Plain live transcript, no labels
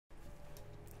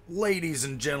Ladies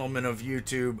and gentlemen of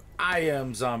YouTube, I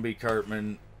am Zombie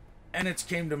Cartman, and it's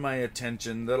came to my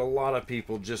attention that a lot of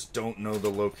people just don't know the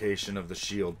location of the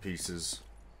shield pieces.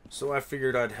 So I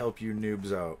figured I'd help you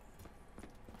noobs out.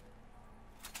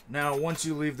 Now, once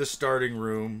you leave the starting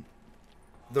room,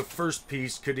 the first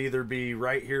piece could either be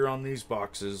right here on these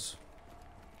boxes,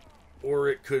 or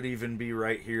it could even be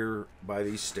right here by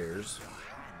these stairs.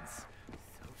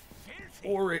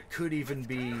 Or it could even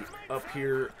be up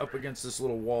here, up against this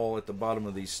little wall at the bottom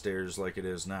of these stairs like it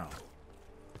is now.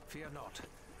 Fear not.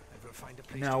 I will find a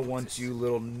place. Now, once you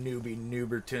little newbie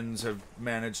noobertons have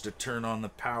managed to turn on the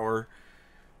power,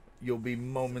 you'll be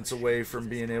moments away from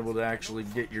being able to actually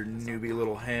get your newbie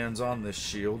little hands on this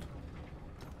shield.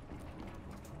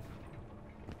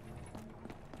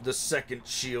 The second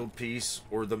shield piece,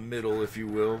 or the middle if you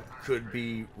will, could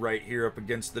be right here up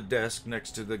against the desk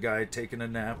next to the guy taking a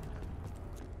nap.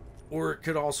 Or it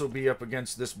could also be up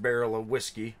against this barrel of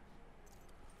whiskey.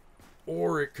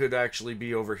 Or it could actually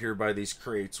be over here by these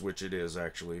crates, which it is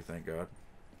actually, thank God.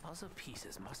 Puzzle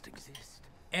pieces must exist.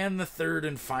 And the third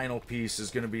and final piece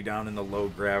is going to be down in the low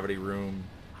gravity room.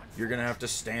 You're going to have to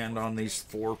stand on these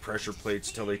 4 pressure plates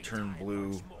till they turn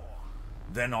blue.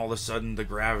 Then all of a sudden the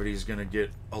gravity is going to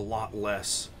get a lot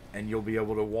less, and you'll be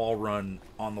able to wall run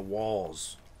on the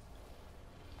walls.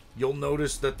 You'll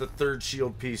notice that the third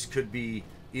shield piece could be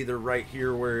either right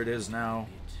here where it is now,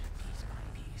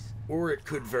 or it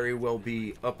could very well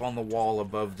be up on the wall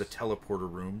above the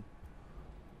teleporter room,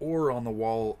 or on the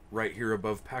wall right here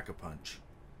above Pack-a-Punch.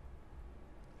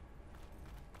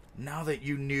 Now that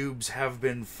you noobs have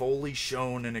been fully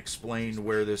shown and explained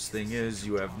where this thing is,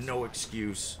 you have no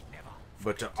excuse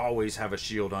but to always have a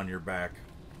shield on your back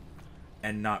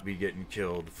and not be getting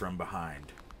killed from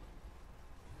behind.